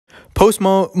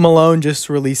Malone just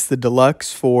released the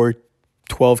Deluxe for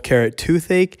 12 Carat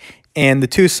Toothache, and the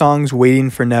two songs,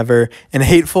 Waiting for Never and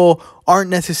Hateful,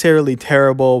 aren't necessarily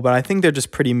terrible, but I think they're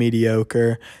just pretty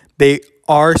mediocre. They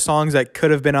are songs that could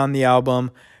have been on the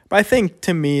album, but I think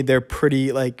to me they're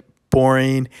pretty like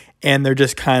boring, and they're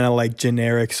just kind of like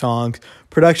generic songs.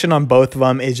 Production on both of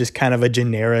them is just kind of a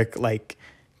generic like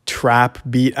trap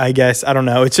beat, I guess. I don't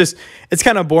know. It's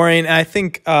kind of boring, and I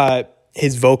think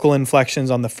his vocal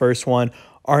inflections on the first one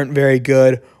aren't very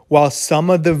good, while some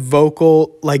of the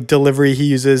vocal like delivery he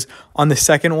uses on the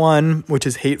second one, which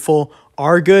is Hateful,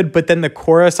 are good. But then the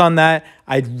chorus on that,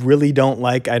 I really don't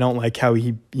like. I don't like how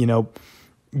he,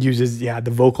 uses, the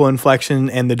vocal inflection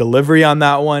and the delivery on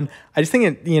that one. I just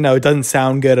think it doesn't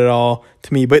sound good at all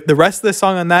to me. But the rest of the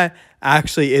song on that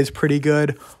actually is pretty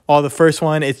good. While the first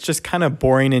one, it's just kind of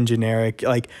boring and generic.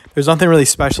 Like, there's nothing really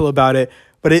special about it.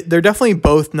 But they're definitely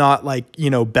both not like,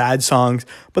 bad songs,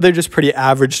 but they're just pretty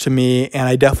average to me. And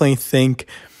I definitely think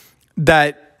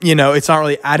that, it's not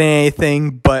really adding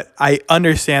anything, but I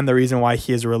understand the reason why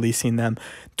he is releasing them.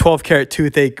 12 Carat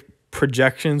Toothache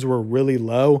projections were really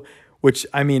low, which,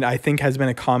 I think has been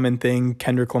a common thing.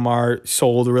 Kendrick Lamar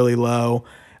sold really low.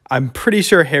 I'm pretty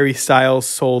sure Harry Styles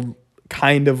sold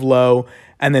kind of low.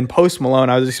 And then Post Malone,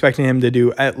 I was expecting him to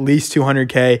do at least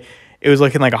 200K. It was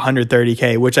looking like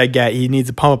 130K, which I get. He needs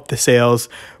to pump up the sales.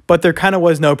 But there kind of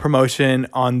was no promotion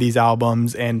on these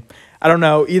albums. And I don't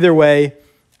know. Either way,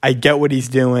 I get what he's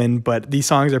doing. But these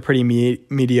songs are pretty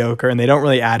mediocre, and they don't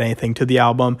really add anything to the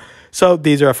album. So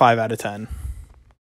these are a 5 out of 10.